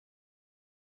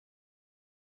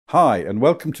Hi, and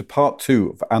welcome to part 2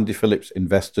 of Andy Phillipps'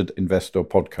 Invested Investor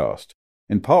podcast.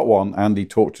 In part 1, Andy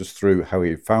talked us through how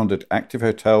he founded Active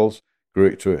Hotels, grew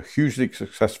it to a hugely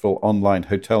successful online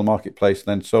hotel marketplace, and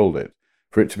then sold it,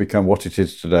 for it to become what it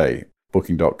is today,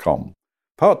 Booking.com.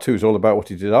 Part 2 is all about what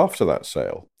he did after that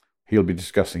sale. He'll be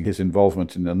discussing his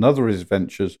involvement in another of his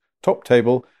ventures,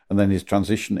 Toptable, and then his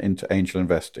transition into angel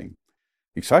investing.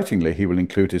 Excitingly, he will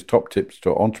include his top tips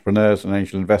to entrepreneurs and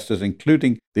angel investors,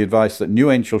 including the advice that new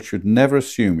angels should never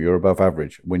assume you're above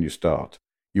average when you start.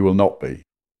 You will not be.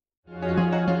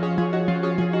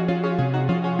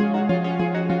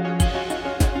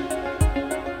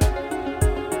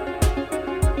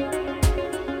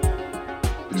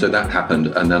 So that happened,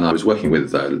 and then I was working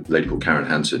with a lady called Karen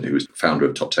Hansen, who was the founder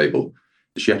of Toptable.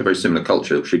 She had a very similar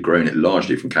culture. She'd grown it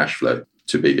largely from cash flow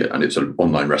to be, and it's an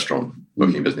online restaurant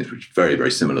booking business, which is very,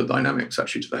 very similar dynamics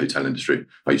actually to the hotel industry.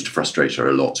 I used to frustrate her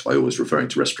a lot by always referring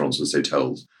to restaurants as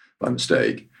hotels by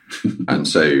mistake. And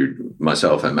so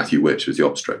myself and Matthew Witt, who was the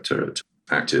ops director at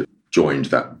Active, joined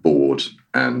that board,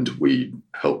 and we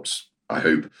helped, I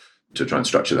hope, to try and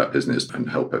structure that business and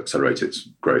help accelerate its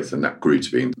growth. And that grew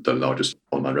to being the largest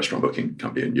online restaurant booking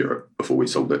company in Europe before we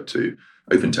sold it to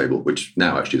OpenTable, which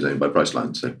now actually is owned by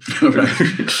Priceline.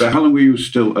 So how long were you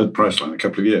still at Priceline? A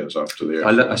couple of years after the...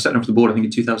 I set up the board, I think,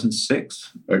 in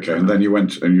 2006. Okay, and then you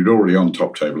went, and you'd already on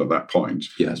Toptable at that point.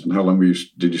 Yes. And how long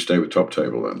did you stay with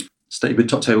Toptable then? Stayed with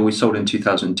Toptable, we sold in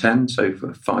 2010, so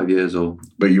for 5 years or...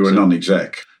 But you were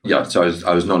non-exec? Yeah, so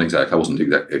I was non-exec. I wasn't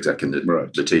exec in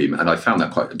the team. And I found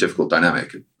that quite a difficult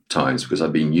dynamic at times because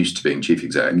I'd been used to being chief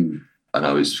exec. And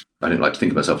I didn't like to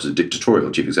think of myself as a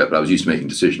dictatorial chief exec, but I was used to making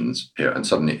decisions here. And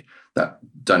suddenly that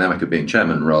dynamic of being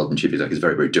chairman rather than chief exec is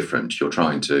very, very different. You're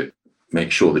trying to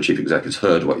make sure the chief exec has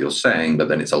heard what you're saying, but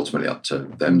then it's ultimately up to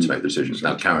them to make the decisions.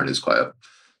 Now, Karen is quite a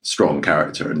strong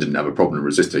character and didn't have a problem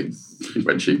resisting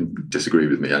when she disagreed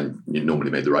with me, and you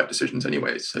normally made the right decisions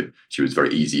anyway. So she was a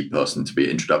very easy person to be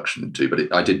an introduction to,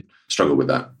 but I did struggle with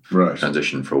that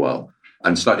transition for a while.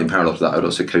 And slightly in parallel to that, I'd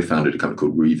also co-founded a company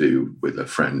called Reevoo with a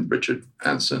friend, Richard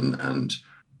Anson, and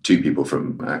 2 people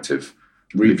from Active.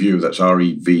 Reevoo, that's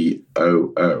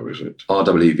R-E-V-O-O, is it?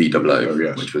 R-E-E-V-O-O,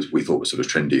 yes. which we thought was sort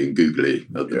of trendy and googly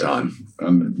at the time.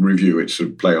 And Reevoo, it's a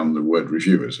play on the word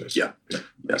review, is it? Yeah.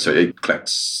 So it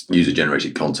collects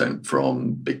user-generated content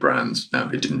from big brands. Now,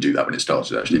 it didn't do that when it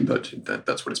started, actually, but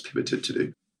that's what it's pivoted to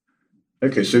do.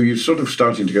 Okay, so you're sort of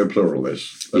starting to go plural at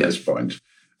this point.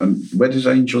 And where does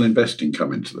angel investing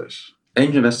come into this?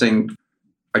 Angel investing,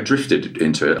 I drifted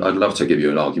into it. I'd love to give you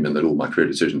an argument that all my career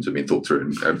decisions have been thought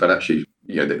through, but actually,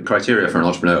 the criteria for an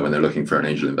entrepreneur when they're looking for an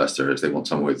angel investor is they want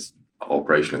someone with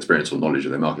operational experience or knowledge of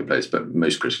their marketplace, but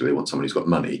most critically, they want someone who's got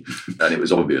money. And it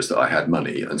was obvious that I had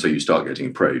money, and so you start getting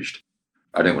approached.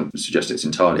 I don't want to suggest it's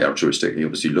entirely altruistic. You're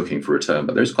obviously looking for a return,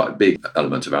 but there's quite a big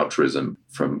element of altruism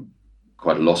from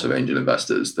quite a lot of angel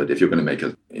investors, that if you're going to make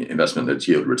an investment that's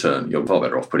yield return, you're far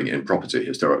better off putting it in property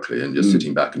historically and just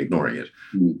sitting back and ignoring it.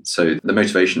 So the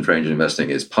motivation for angel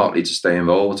investing is partly to stay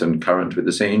involved and current with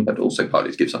the scene, but also partly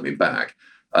to give something back.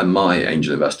 And my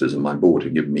angel investors and my board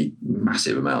have given me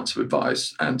massive amounts of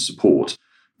advice and support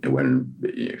when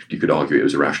you could argue it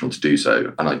was irrational to do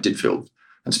so. And I did feel,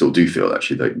 and still do feel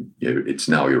actually, that it's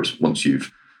now once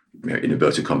you've, in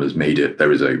inverted commas, made it,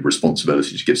 there is a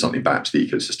responsibility to give something back to the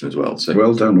ecosystem as well. So,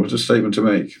 well done. What a statement to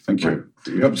make. Thank you. Right.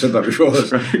 You haven't said that before.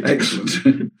 That's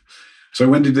excellent. So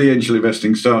when did the angel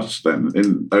investing start then?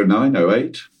 In 09,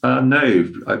 08?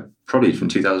 No, probably from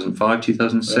 2005,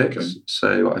 2006. Okay.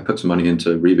 So I put some money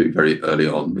into Reevoo very early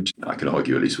on, which I can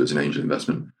argue at least was an angel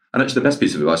investment. And actually the best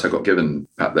piece of advice I got given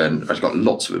back then, I got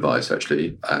lots of advice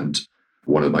actually, and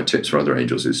one of my tips for other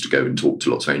angels is to go and talk to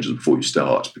lots of angels before you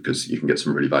start, because you can get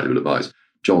some really valuable advice.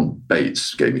 John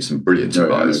Bates gave me some brilliant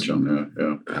advice.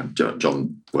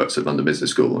 John works at London Business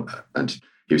School, and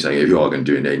he was saying, if you are going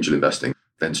to do an angel investing,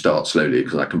 then start slowly,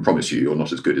 because I can promise you're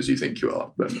not as good as you think you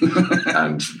are.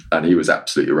 and he was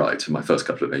absolutely right. My first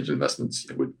couple of angel investments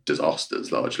were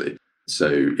disasters largely.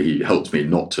 So he helped me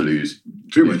not to lose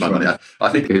too much money. I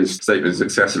think his statement of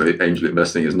success in angel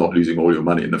investing is not losing all your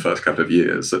money in the first couple of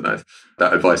years. And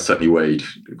that advice certainly weighed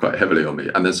quite heavily on me.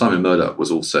 And then Simon Murdoch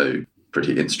was also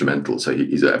pretty instrumental. So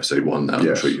he's at episode 1 now. Yes.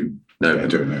 I'm sure you know him. I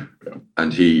do know. Yeah.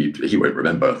 And he won't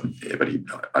remember, but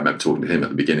I remember talking to him at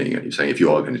the beginning, and he was saying, if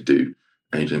you are going to do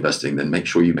angel investing, then make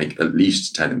sure you make at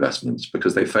least 10 investments,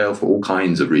 because they fail for all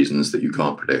kinds of reasons that you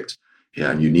can't predict. Yeah,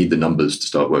 and you need the numbers to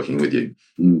start working with you.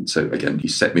 So again, he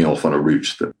set me off on a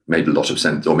route that made a lot of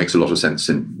sense, or makes a lot of sense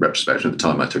in retrospect. At the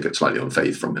time, I took it slightly on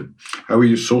faith from him. How were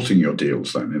you sourcing your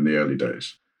deals then in the early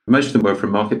days? Most of them were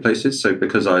from marketplaces. So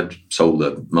because I'd sold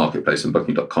the marketplace and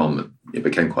Booking.com, it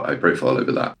became quite high profile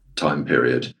over that. time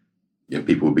period,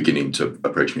 people were beginning to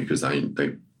approach me because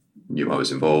they knew I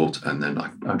was involved. And then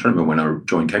I'm trying to remember when I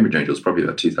joined Cambridge Angels, probably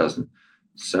about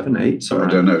 2007, 8. I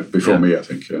don't know. Before me, I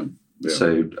think, yeah.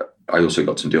 So I also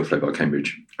got some deal flow by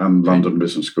Cambridge. And London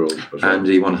Business School.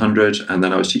 Andy 100. And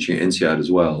then I was teaching at INSEAD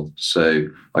as well. So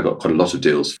I got quite a lot of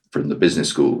deals from the business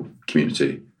school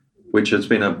community, which has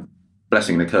been a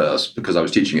blessing and a curse because I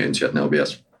was teaching at INSEAD and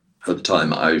LBS. At the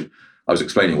time, I was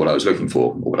explaining what I was looking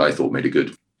for, or what I thought made a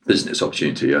good business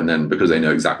opportunity. And then because they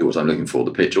know exactly what I'm looking for,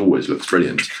 the pitch always looks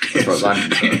brilliant. As far as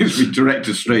I'm concerned. It's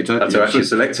directed straight at you. So actually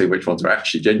selecting which ones are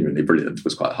actually genuinely brilliant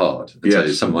was quite hard. And so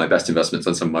some of my best investments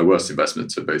and some of my worst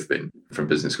investments have both been from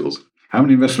business schools. How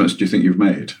many investments do you think you've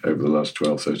made over the last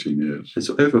 12, 13 years? It's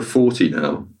over 40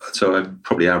 now. So I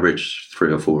probably average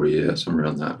 3 or 4 a year, somewhere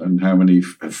around that. And how many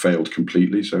have failed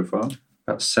completely so far?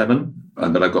 About 7.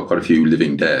 But I've got quite a few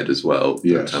living dead as well.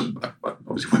 Yes. But, I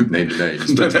obviously won't name the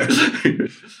names.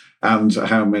 But And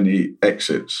how many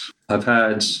exits? I've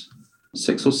had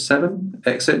 6 or 7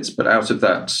 exits, but out of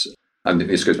that, and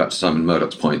this goes back to Simon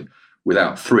Murdoch's point,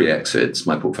 without 3 exits,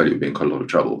 my portfolio would be in quite a lot of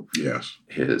trouble. Yes.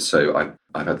 Here. So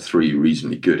I've had 3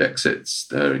 reasonably good exits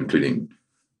there, including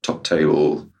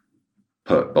Toptable,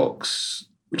 Perkbox,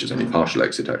 which is only partial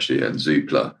exit actually, and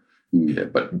Zoopla. Yeah,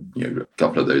 but a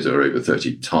couple of those are over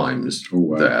 30 times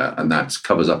there, and that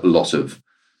covers up a lot of,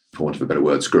 for want of a better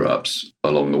word, screw-ups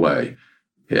along the way.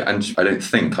 Yeah, and I don't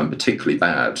think I'm particularly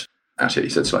bad at it, he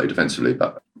said slightly defensively,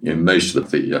 but most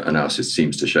of the analysis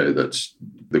seems to show that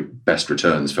the best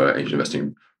returns for angel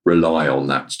investing rely on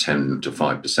that 10 to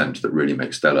 5% that really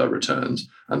makes stellar returns,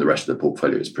 and the rest of the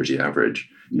portfolio is pretty average.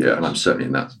 Yeah, and I'm certainly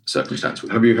in that circumstance.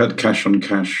 Have you had cash on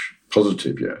cash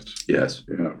positive yet? Yes.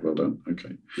 Yeah, well done.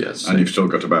 Okay. Yes. And you've still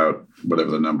got about,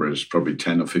 whatever the number is, probably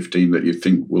 10 or 15 that you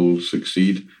think will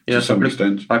succeed to some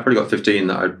extent? I've probably got 15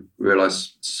 that I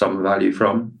realise some value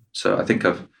from. So I think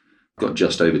I've got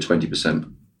just over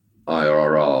 20%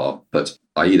 IRR, but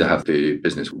I either have the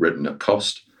business written at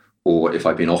cost, or if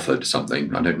I've been offered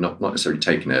something, I don't not necessarily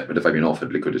taken it, but if I've been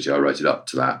offered liquidity, I write it up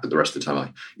to that. But the rest of the time,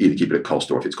 I either keep it at cost,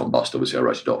 or if it's gone bust, obviously I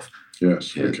write it off.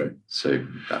 Yes, okay. So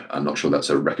I'm not sure that's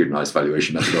a recognised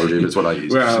valuation methodology, but it's what I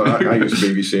use. Well, I use the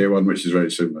BVCA one, which is very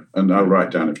similar. And I'll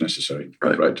write down if necessary.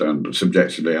 Right. Write down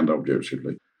subjectively and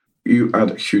objectively. You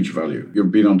add huge value.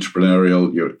 You've been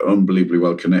entrepreneurial. You're unbelievably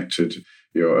well connected.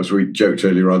 As we joked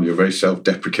earlier on, you're very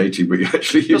self-deprecating, but you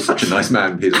actually... You're such a nice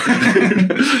man, Peter.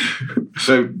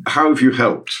 So how have you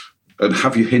helped and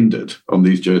have you hindered on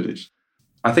these journeys?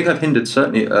 I think I've hindered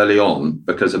certainly early on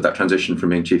because of that transition from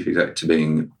being chief exec to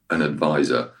being an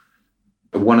advisor.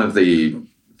 One of the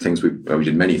things we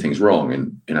did many things wrong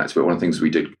in Active, but one of the things we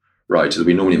did right is that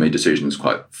we normally made decisions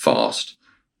quite fast.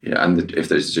 Yeah, and if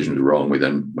those decisions were wrong, we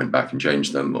then went back and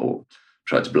changed them or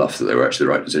tried to bluff that they were actually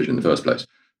the right decision in the first place.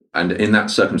 And in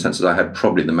that circumstances, I had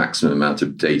probably the maximum amount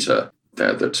of data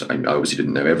there that I obviously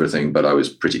didn't know everything, but I was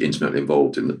pretty intimately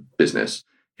involved in the business.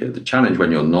 Yeah, the challenge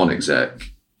when you're non-exec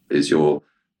is your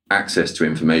access to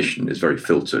information is very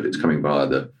filtered. It's coming via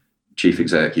the chief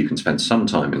exec. You can spend some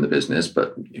time in the business,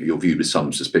 but you're viewed with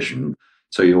some suspicion.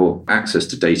 So your access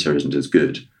to data isn't as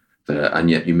good there, and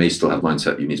yet you may still have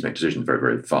mindset you need to make decisions very,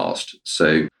 very fast.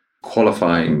 So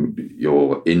qualifying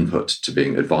your input to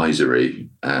being advisory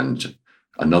and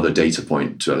another data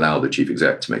point to allow the chief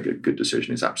exec to make a good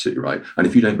decision is absolutely right. And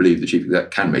if you don't believe the chief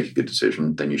exec can make a good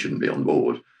decision, then you shouldn't be on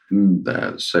board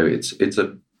there. So it's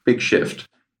a big shift.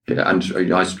 Yeah, and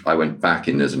I went back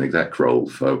in as an exec role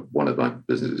for one of my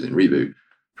businesses in Reevoo,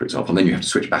 for example, and then you have to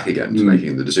switch back again to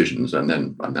making the decisions, and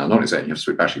then I'm now non-exec, you have to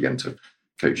switch back again to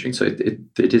coaching. So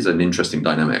it is an interesting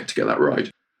dynamic to get that right.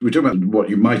 We're talking about what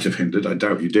you might have hindered. I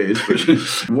doubt you did.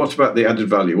 But what about the added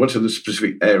value? What are the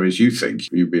specific areas you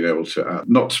think you've been able to add?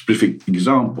 Not specific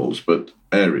examples, but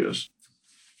areas.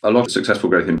 A lot of successful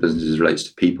growth in businesses relates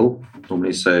to people,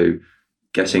 normally. So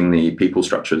getting the people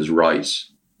structures right,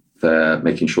 they're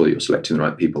making sure that you're selecting the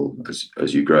right people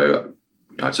as you grow.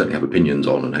 I certainly have opinions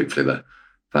on, and hopefully they're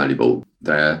valuable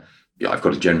there. Yeah, I've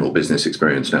got a general business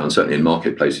experience now, and certainly in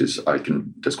marketplaces,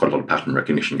 there's quite a lot of pattern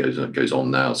recognition goes on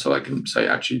now. So I can say,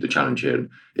 actually, the challenge here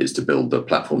is to build the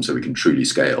platform so we can truly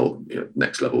scale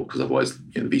next level, because otherwise,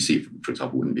 the VC, for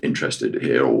example, wouldn't be interested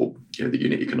here, or the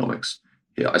unit economics.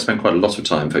 Yeah, I spend quite a lot of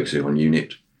time focusing on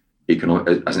unit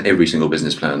economics, as in every single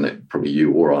business plan that probably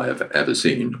you or I have ever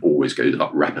seen always goes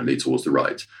up rapidly towards the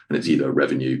right, and it's either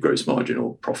revenue, gross margin,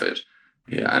 or profit.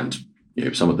 Yeah, and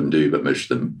some of them do, but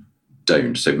most of them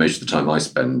don't. So most of the time I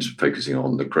spend focusing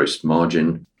on the gross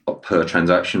margin per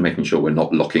transaction, making sure we're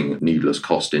not locking needless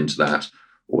cost into that,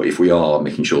 or if we are,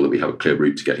 making sure that we have a clear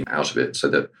route to getting out of it. So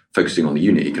that focusing on the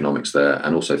unit economics there,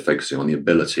 and also focusing on the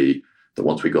ability that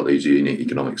once we got these unit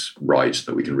economics right,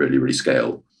 that we can really, really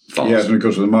scale fast. Yeah, and of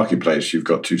course, with the marketplace, you've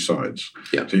got two sides.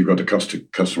 Yeah. So you've got a cost to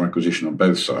customer acquisition on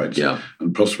both sides, Yeah.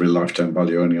 and possibly lifetime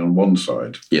value only on one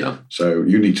side. Yeah. So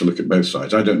you need to look at both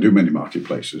sides. I don't do many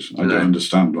marketplaces. I No. don't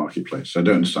understand marketplaces. I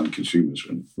don't understand consumers.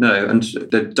 No, and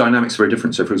the dynamics are very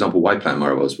different. So, for example, White Plan,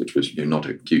 where I was, which was not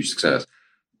a huge success,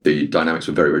 the dynamics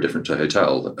were very, very different to a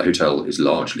hotel. A hotel is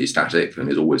largely static and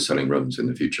is always selling rooms in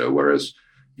the future, whereas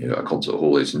a concert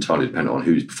hall is entirely dependent on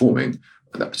who's performing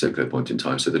at that particular point in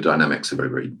time. So the dynamics are very,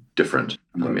 very different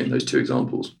in those two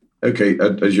examples. Okay,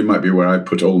 as you might be aware, I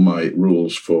put all my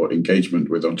rules for engagement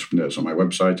with entrepreneurs on my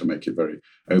website. I make it very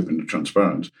open and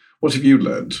transparent. What have you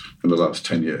learned in the last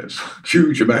 10 years?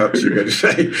 Huge amounts, you're going to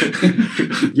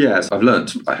say. Yes, I've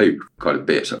learned, I hope, quite a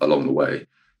bit along the way.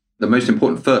 The most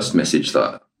important first message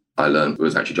that I learned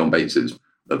was actually John Bates's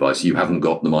advice: you haven't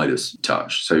got the Midas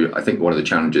touch. So I think one of the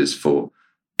challenges for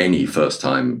any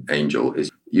first-time angel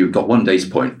is you've got one data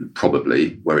point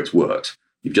probably where it's worked.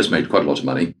 You've just made quite a lot of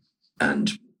money,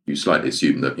 and you slightly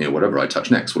assume that whatever I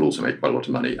touch next will also make quite a lot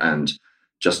of money. And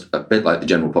just a bit like the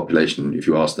general population, if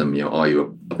you ask them, are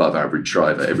you above average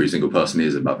driver? Every single person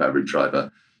is above average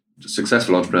driver.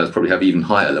 Successful entrepreneurs probably have even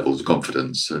higher levels of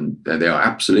confidence, and they are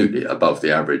absolutely above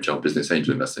the average on business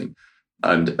angel investing.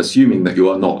 And assuming that you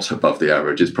are not above the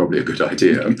average is probably a good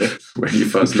idea when you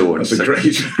first launch. That's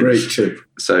a great tip.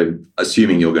 So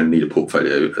assuming you're going to need a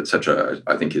portfolio, etc.,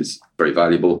 I think is very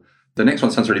valuable. The next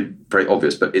one sounds really very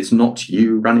obvious, but it's not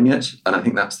you running it. And I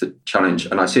think that's the challenge.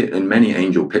 And I see it in many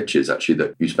angel pitches, actually,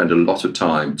 that you spend a lot of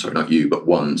time, sorry, not you, but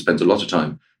one spends a lot of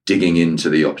time digging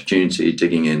into the opportunity,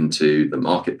 digging into the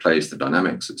marketplace, the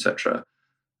dynamics, etc.,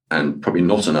 and probably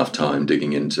not enough time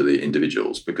digging into the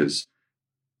individuals, because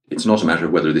it's not a matter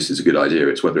of whether this is a good idea,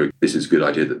 it's whether this is a good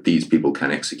idea that these people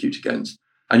can execute against.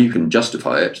 And you can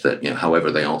justify it that, however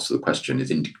they answer the question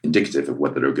is indicative of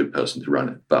whether they're a good person to run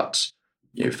it. But,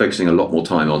 focusing a lot more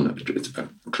time on, it's a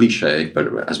cliche,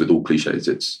 but as with all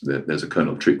cliches, there's a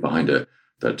kernel of truth behind it,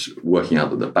 that working out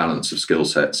that the balance of skill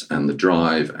sets and the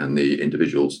drive and the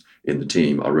individuals in the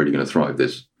team are really going to thrive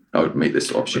I would make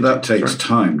this opportunity. But that takes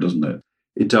time, doesn't it?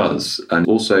 It does. And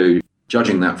also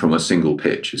judging that from a single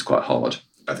pitch is quite hard.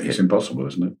 I think it's impossible,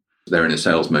 isn't it? They're in a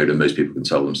sales mode and most people can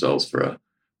sell themselves for a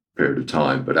period of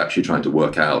time, but actually trying to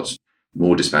work out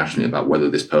more dispassionately about whether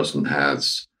this person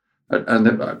has, and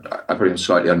I probably have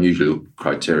slightly unusual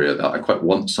criteria, that I quite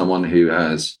want someone who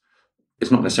has,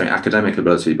 it's not necessarily academic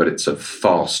ability, but it's a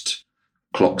fast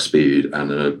clock speed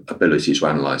and an ability to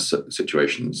analyze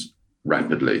situations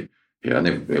rapidly.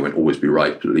 And they won't always be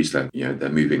right, but at least they're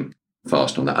moving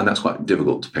fast on that. And that's quite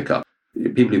difficult to pick up.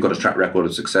 People who've got a track record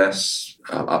of success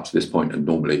up to this point, and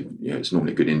normally, it's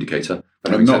normally a good indicator.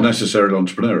 But not necessarily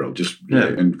entrepreneurial, just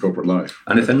in corporate life.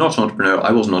 And if they're not entrepreneurial,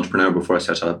 I was an entrepreneur before I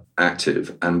set up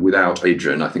Active, and without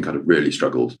Adrian, I think I'd have really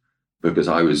struggled, because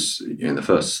I was, in the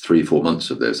first 3-4 months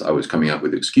of this, I was coming up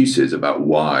with excuses about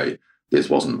why this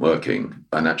wasn't working.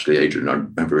 And actually, Adrian, I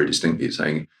remember very distinctly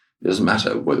saying, it doesn't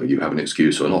matter whether you have an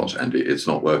excuse or not, and it's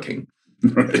not working.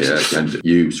 Right. Yeah, and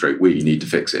we need to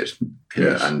fix it.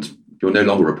 Yes. And you're no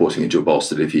longer reporting into your boss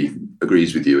that if he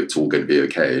agrees with you, it's all going to be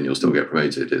okay and you'll still get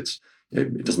promoted.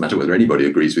 It doesn't matter whether anybody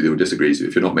agrees with you or disagrees with you.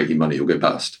 If you're not making money, you'll go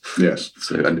bust. Yes.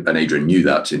 So, and Adrian knew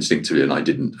that instinctively, and I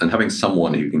didn't. And having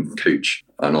someone who can coach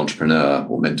an entrepreneur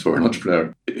or mentor an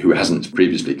entrepreneur who hasn't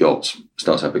previously got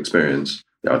startup experience,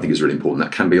 I think is really important.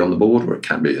 That can be on the board or it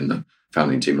can be in the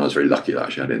founding team. And I was very lucky that I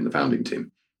actually had it in the founding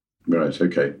team. Right.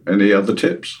 Okay. Any other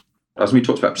tips? As we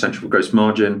talked about potential for gross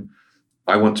margin,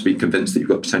 I want to be convinced that you've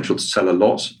got potential to sell a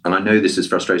lot. And I know this is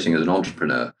frustrating as an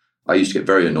entrepreneur. I used to get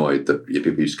very annoyed that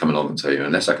people used to come along and say,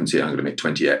 unless I can see I'm going to make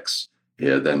 20x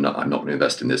here, then I'm not going to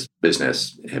invest in this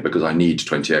business here because I need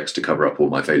 20x to cover up all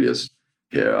my failures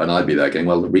here. And I'd be there going,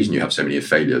 well, the reason you have so many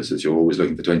failures is you're always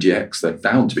looking for 20x. They're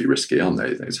bound to be risky, aren't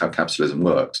they? It's how capitalism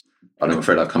works. And I'm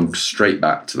afraid I've come straight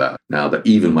back to that now, that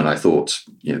even when I thought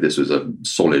this was a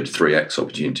solid 3x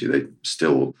opportunity, they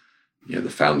still... the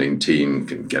founding team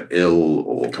can get ill,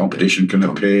 or competition can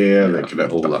appear. They can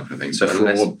have all that kind of thing. So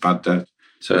fraud, bad debt.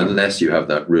 So unless you have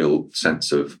that real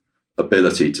sense of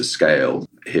ability to scale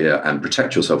here and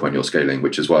protect yourself when you're scaling,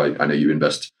 which is why I know you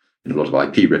invest in a lot of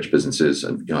IP-rich businesses,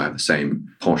 and I have the same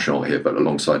penchant here, but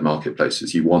alongside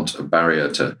marketplaces, you want a barrier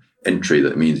to entry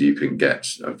that means you can get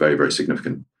a very, very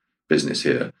significant business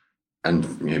here.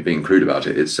 And being crude about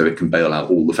it, it's so it can bail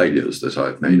out all the failures that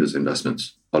I've made as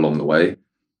investments along the way.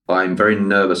 I'm very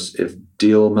nervous if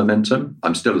deal momentum,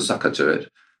 I'm still a sucker to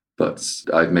it, but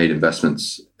I've made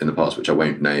investments in the past, which I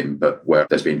won't name, but where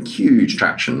there's been huge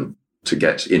traction to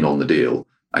get in on the deal.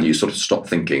 and you sort of stop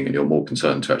thinking and you're more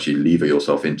concerned to actually lever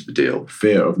yourself into the deal.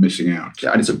 Fear of missing out.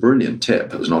 Yeah, and it's a brilliant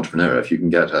tip as an entrepreneur. If you can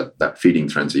get that feeding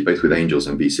frenzy, both with angels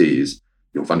and VCs,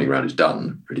 your funding round is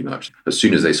done pretty much. As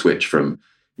soon as they switch from,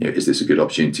 is this a good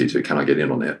opportunity to, can I get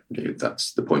in on it?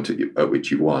 That's the point at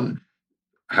which you've won.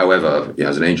 However,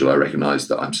 as an angel, I recognize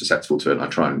that I'm susceptible to it, and I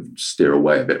try and steer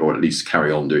away a bit, or at least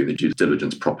carry on doing the due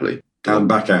diligence properly. And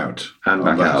back out. And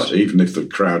back out. Even if the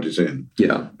crowd is in.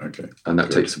 Yeah. Okay. And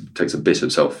that takes a bit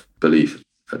of self-belief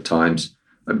at times.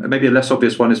 Maybe a less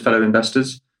obvious one is fellow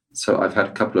investors. So I've had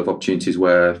a couple of opportunities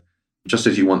where, just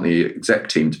as you want the exec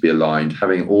team to be aligned,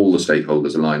 having all the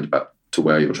stakeholders aligned back to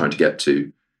where you're trying to get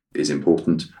to is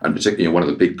important. And particularly one of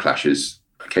the big clashes,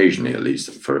 occasionally at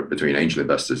least, between angel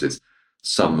investors is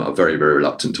some are very, very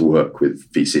reluctant to work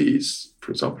with VCs,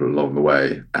 for example, along the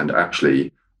way. And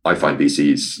actually, I find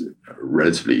VCs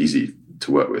relatively easy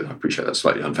to work with. I appreciate that's a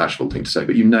slightly unfashionable thing to say,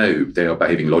 but they are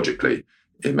behaving logically.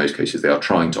 In most cases, they are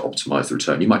trying to optimize the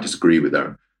return. You might disagree with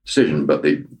their decision, but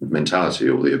the mentality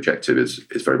or the objective is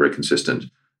very, very consistent.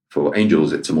 For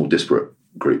angels, it's a more disparate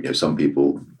group. Some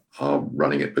people are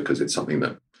running it because it's something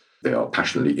that they are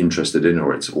passionately interested in,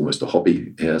 or it's almost a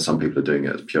hobby here. Some people are doing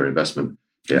it as pure investment.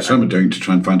 Yeah. Some are doing it to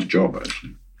try and find a job,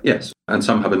 actually. Yes, and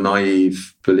some have a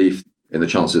naive belief in the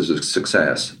chances of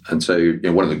success. And so,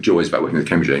 one of the joys about working with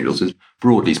Cambridge Angels is,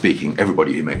 broadly speaking,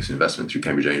 everybody who makes an investment through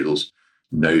Cambridge Angels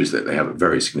knows that they have a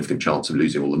very significant chance of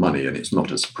losing all the money, and it's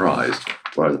not a surprise.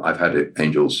 Whereas I've had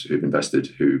angels who've invested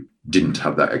who didn't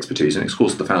have that expertise, and it's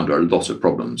caused the founder a lot of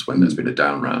problems when there's been a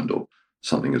down round or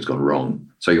something has gone wrong.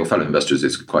 So your fellow investors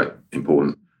is quite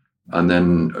important. And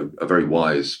then a very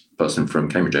wise person from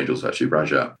Cambridge Angels, actually,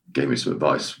 Raja, gave me some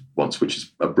advice once, which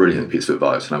is a brilliant piece of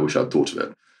advice, and I wish I'd thought of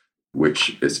it,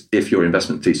 which is, if your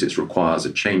investment thesis requires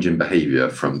a change in behavior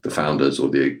from the founders or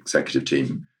the executive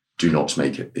team, do not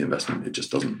make it the investment. It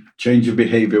just doesn't. Change of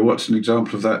behavior. What's an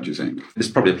example of that, do you think? This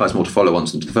probably applies more to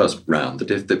follow-ons than to the first round,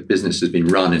 that if the business has been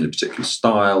run in a particular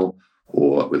style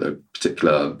or with a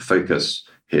particular focus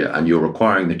here, and you're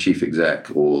requiring the chief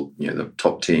exec or the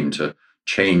top team to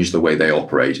change the way they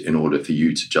operate in order for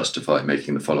you to justify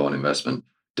making the follow-on investment,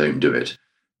 don't do it.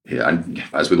 Yeah, and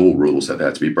as with all rules, they're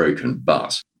there to be broken.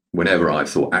 But whenever I've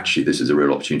thought, actually, this is a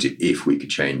real opportunity if we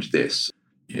could change this,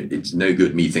 it's no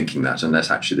good me thinking that unless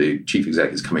actually the chief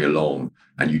exec is coming along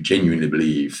and you genuinely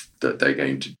believe that they're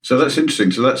going to. So that's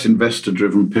interesting. So that's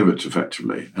investor-driven pivot,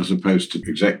 effectively, as opposed to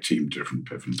exec team-driven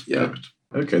pivot. Yeah.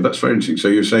 Okay, that's very interesting. So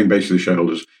you're saying basically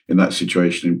shareholders in that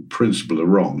situation in principle are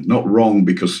wrong. Not wrong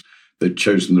because they'd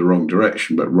chosen the wrong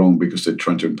direction, but wrong because they're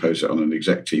trying to impose it on an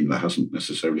exec team that hasn't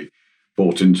necessarily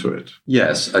bought into it.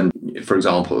 Yes. And for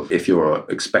example, if you're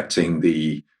expecting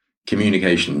the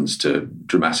communications to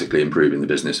dramatically improve in the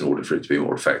business in order for it to be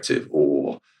more effective,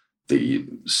 or the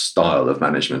style of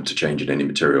management to change in any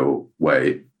material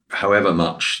way, however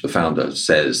much the founder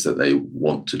says that they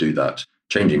want to do that,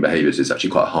 changing behaviors is actually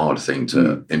quite a hard thing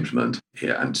to implement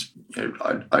here. And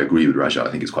I agree with Raja. I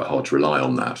think it's quite hard to rely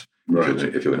on that. Right.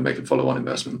 If you're going to make a follow-on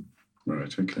investment.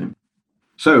 Right, okay.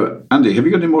 So, Andy, have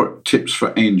you got any more tips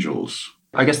for angels?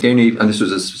 I guess the only, and this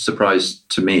was a surprise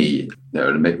to me,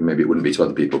 and maybe it wouldn't be to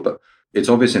other people, but it's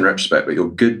obvious in retrospect, but your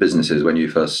good businesses when you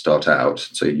first start out,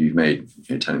 so you've made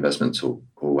 10 investments or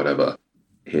whatever,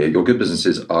 here, your good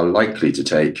businesses are likely to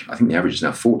take, I think the average is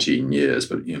now 14 years,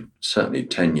 but certainly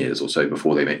 10 years or so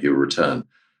before they make you a return.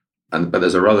 But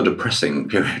there's a rather depressing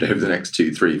period over the next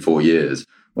 2, 3, 4 years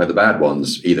where the bad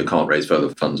ones either can't raise further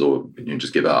funds or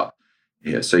just give up.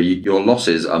 Yeah, so your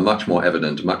losses are much more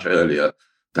evident much earlier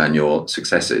than your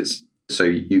successes. So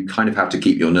you kind of have to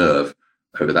keep your nerve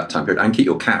over that time period and keep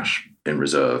your cash in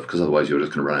reserve, because otherwise you're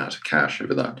just going to run out of cash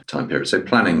over that time period. So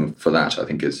planning for that, I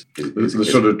think, is the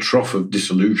sort of trough of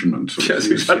disillusionment. Yes,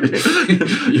 exactly.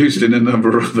 Used in a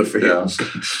number of other fields.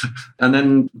 Yeah. And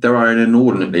then there are an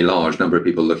inordinately large number of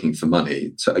people looking for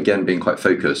money. So again, being quite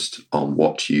focused on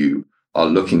what you are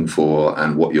looking for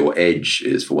and what your edge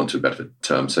is, for want of a better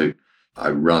term. So I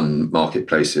run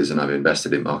marketplaces and I've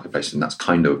invested in marketplaces, and that's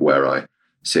kind of where I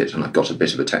sit. And I've got a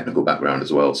bit of a technical background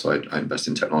as well, so I invest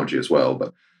in technology as well.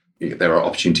 But there are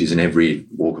opportunities in every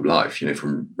walk of life,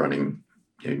 from running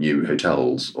new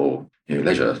hotels or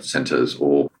leisure centres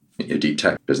or deep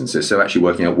tech businesses. So actually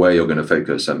working out where you're going to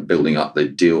focus and building up the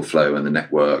deal flow and the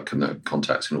network and the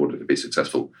contacts in order to be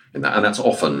successful in that. And that's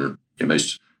often,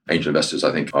 most angel investors,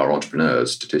 I think, are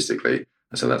entrepreneurs statistically.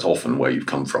 And so that's often where you've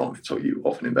come from. So you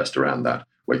often invest around that,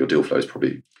 where your deal flow is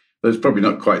probably... That's probably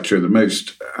not quite true. The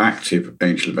most active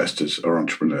angel investors are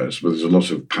entrepreneurs, but there's a lot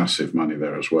of passive money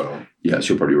there as well. Yes,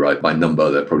 you're probably right. By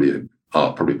number, they're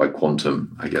probably by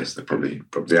quantum, I guess. They're probably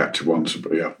the active ones,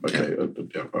 but are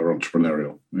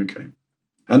entrepreneurial. Okay.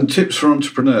 And tips for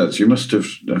entrepreneurs. You must have,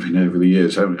 over the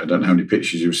years, I don't know how many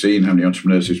pitches you've seen, how many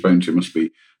entrepreneurs you've spoken to. It must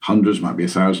be hundreds, might be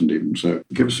 1,000 even. So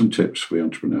give us some tips for the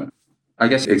entrepreneur. I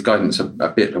guess it's guidance a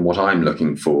bit on what I'm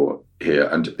looking for here.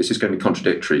 And this is going to be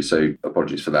contradictory, so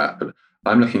apologies for that. But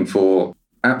I'm looking for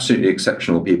absolutely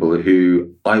exceptional people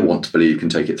who I want to believe can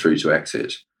take it through to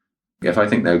exit. If I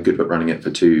think they're good at running it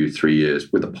for 2-3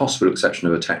 years, with the possible exception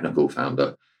of a technical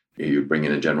founder, you bring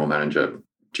in a general manager,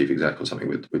 chief exec or something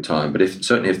with time. But if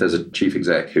there's a chief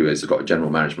exec who has got a general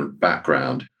management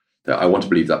background, I want to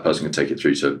believe that person can take it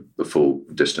through to the full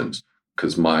distance,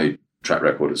 because my track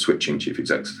record of switching chief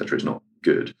execs, etc., is not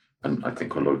good. And I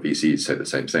think a lot of VCs say the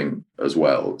same thing as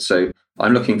well. So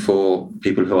I'm looking for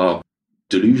people who are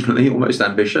delusionally almost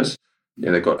ambitious.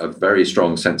 They've got a very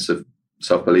strong sense of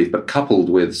self-belief, but coupled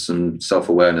with some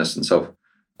self-awareness and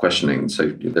self-questioning.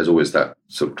 So there's always that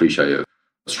sort of cliche of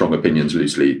strong opinions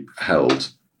loosely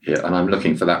held here. And I'm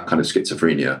looking for that kind of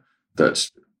schizophrenia that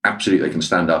absolutely they can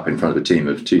stand up in front of a team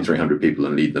of 200-300 people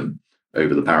and lead them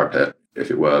over the parapet, if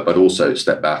it were, but also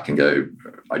step back and go,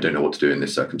 I don't know what to do in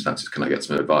this circumstances. Can I get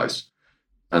some advice?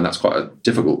 And that's quite a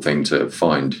difficult thing to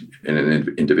find in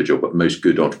an individual, but most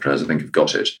good entrepreneurs, I think, have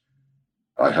got it.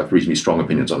 I have reasonably strong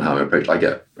opinions on how I'm approached.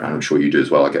 And I'm sure you do as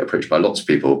well, I get approached by lots of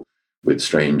people with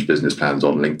strange business plans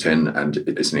on LinkedIn, and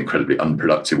it's an incredibly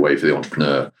unproductive way for the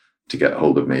entrepreneur to get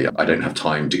hold of me. I don't have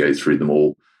time to go through them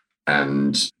all.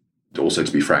 And also,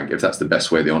 to be frank, if that's the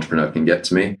best way the entrepreneur can get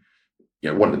to me,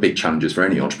 one of the big challenges for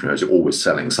any entrepreneur is you're always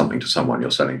selling something to someone.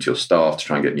 You're selling to your staff to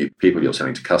try and get new people. You're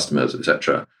selling to customers,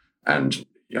 etc. And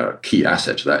a key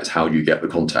asset to that is how you get the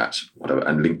contact, whatever.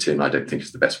 And LinkedIn, I don't think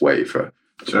is the best way for.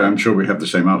 So I'm sure we have the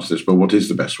same answer to this, but what is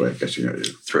the best way of getting at you?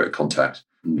 Through a contact.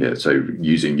 Yeah, so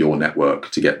using your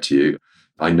network to get to you.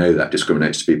 I know that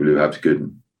discriminates to people who have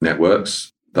good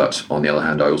networks, but on the other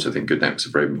hand, I also think good networks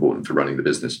are very important for running the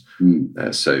business.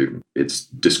 So it's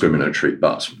discriminatory,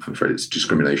 but I'm afraid it's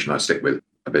discrimination I stick with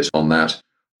a bit on that.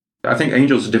 I think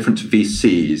angels are different to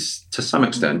VCs to some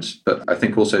extent, but I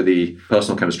think also the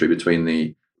personal chemistry between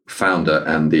the founder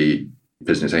and the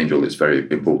business angel is very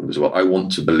important as well. I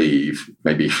want to believe,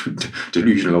 maybe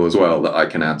delusional as well, that I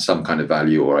can add some kind of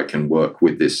value or I can work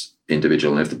with this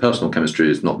individual. And if the personal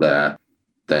chemistry is not there,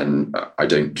 then I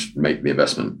don't make the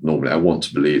investment normally. I want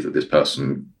to believe that this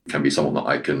person can be someone that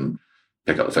I can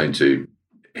pick up the phone to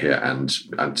here, and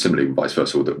similarly vice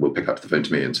versa, that will pick up the phone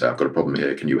to me and say, I've got a problem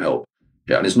here, can you help?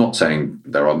 Yeah, and it's not saying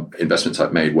there are investments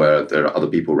I've made where there are other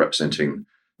people representing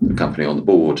the company on the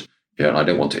board. Yeah, and I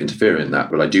don't want to interfere in that,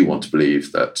 but I do want to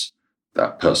believe that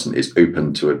that person is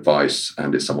open to advice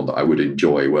and is someone that I would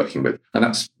enjoy working with. And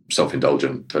that's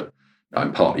self-indulgent, but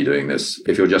I'm partly doing this.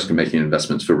 If you're just making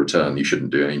investments for return, you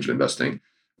shouldn't do angel investing.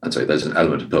 And so there's an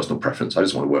element of personal preference. I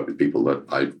just want to work with people that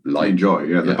I like. Enjoy,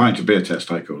 the pint of beer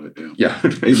test, I call it. Yeah.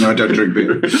 Even though I don't drink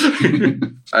beer.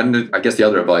 And I guess the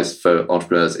other advice for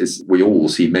entrepreneurs is we all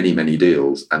see many, many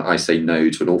deals, and I say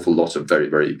no to an awful lot of very,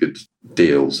 very good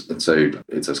deals. And so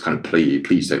it's a kind of plea,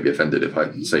 please don't be offended if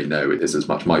I say no. It is as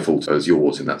much my fault as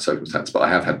yours in that circumstance. But I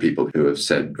have had people who have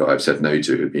said, or I've said no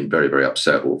to, who've been very, very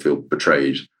upset or feel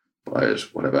betrayed by it,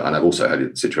 whatever. And I've also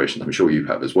had situations, I'm sure you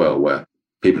have as well, where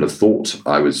people have thought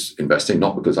I was investing,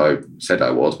 not because I said I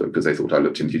was, but because they thought I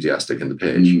looked enthusiastic in the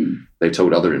pitch. They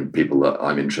told other people that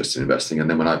I'm interested in investing. And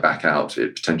then when I back out,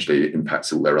 it potentially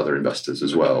impacts all their other investors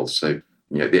as well. So,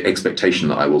 the expectation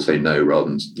that I will say no rather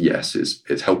than yes is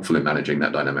helpful in managing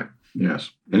that dynamic. Yes.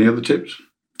 Any other tips?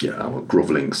 Yeah, well,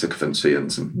 grovelling sycophancy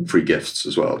and some free gifts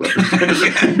as well. I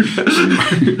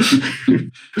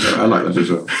like that as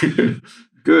well.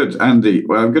 Good, Andy.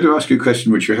 Well, I'm going to ask you a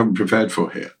question which you haven't prepared for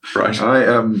here. Right. I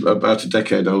am about a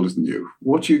decade older than you.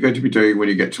 What are you going to be doing when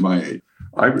you get to my age?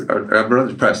 I'm rather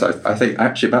impressed. I think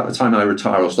actually about the time I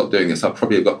retire or stop doing this, I'll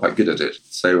probably have got quite good at it.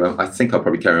 So I think I'll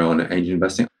probably carry on angel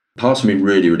investing. Part of me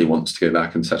really, really wants to go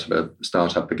back and set up a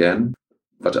startup again.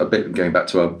 But a bit going back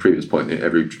to our previous point,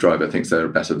 every driver thinks they're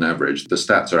better than average. The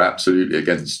stats are absolutely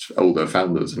against older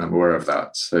founders, and I'm aware of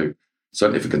that. So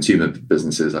certainly for consumer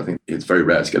businesses, I think it's very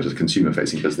rare to get a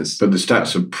consumer-facing business. But the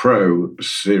stats are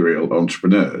pro-serial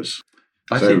entrepreneurs.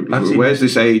 Where's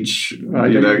this age,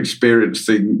 experience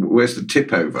thing? Where's the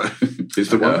tip over? Is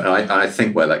the one? I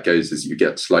think where that goes is you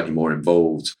get slightly more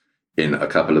involved in a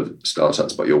couple of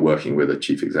startups, but you're working with a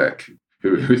chief exec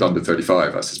who's under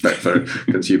 35, I suspect, for a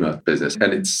consumer business.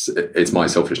 And it's my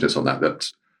selfishness on that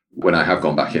when I have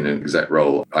gone back in an exec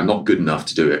role, I'm not good enough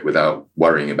to do it without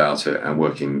worrying about it and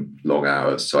working long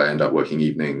hours. So I end up working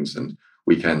evenings and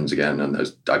weekends again. And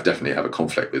I definitely have a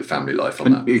conflict with family life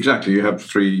on that. Exactly. You have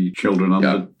 3 children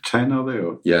under 10, are they?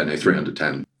 Or? Yeah, no, 3 under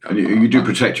 10. And you do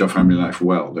protect your family life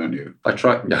well, don't you? I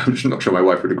try. Yeah, I'm just not sure my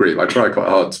wife would agree, but I try quite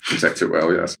hard to protect it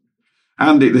well, yes.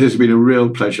 Andy, this has been a real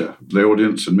pleasure. The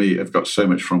audience and me have got so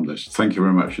much from this. Thank you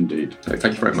very much indeed. Thank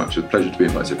you very much. It's a pleasure to be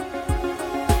invited.